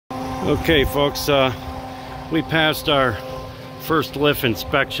Okay folks, we passed our first lift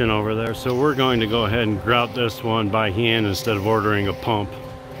inspection over there, so we're going to go ahead and grout this one by hand instead of ordering a pump.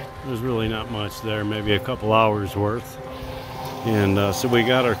 There's really not much there, maybe a couple hours worth. And so we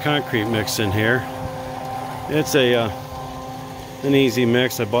got our concrete mix in here. It's an easy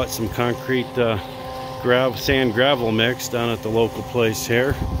mix. I bought some concrete sand gravel mix down at the local place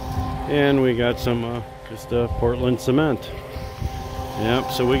here, and we got some just Portland cement.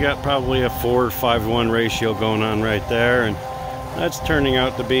 Yep, so we got probably a 4-5 to 1 ratio going on right there, and that's turning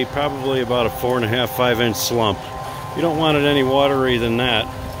out to be probably about a 4.5–5 inch slump. You don't want it any watery than that.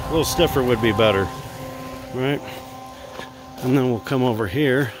 A little stiffer would be better, right? And then we'll come over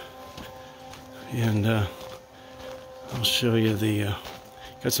here, and I'll show you the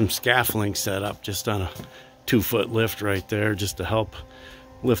got some scaffolding set up just on a 2-foot lift right there, just to help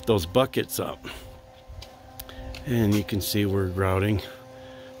lift those buckets up. And you can see we're grouting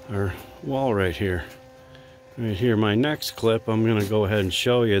our wall right here. Right here, my next clip, I'm going to go ahead and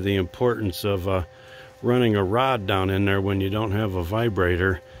show you the importance of running a rod down in there when you don't have a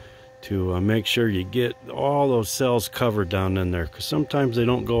vibrator, to make sure you get all those cells covered down in there, because sometimes they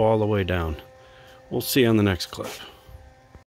don't go all the way down. We'll see on the next clip.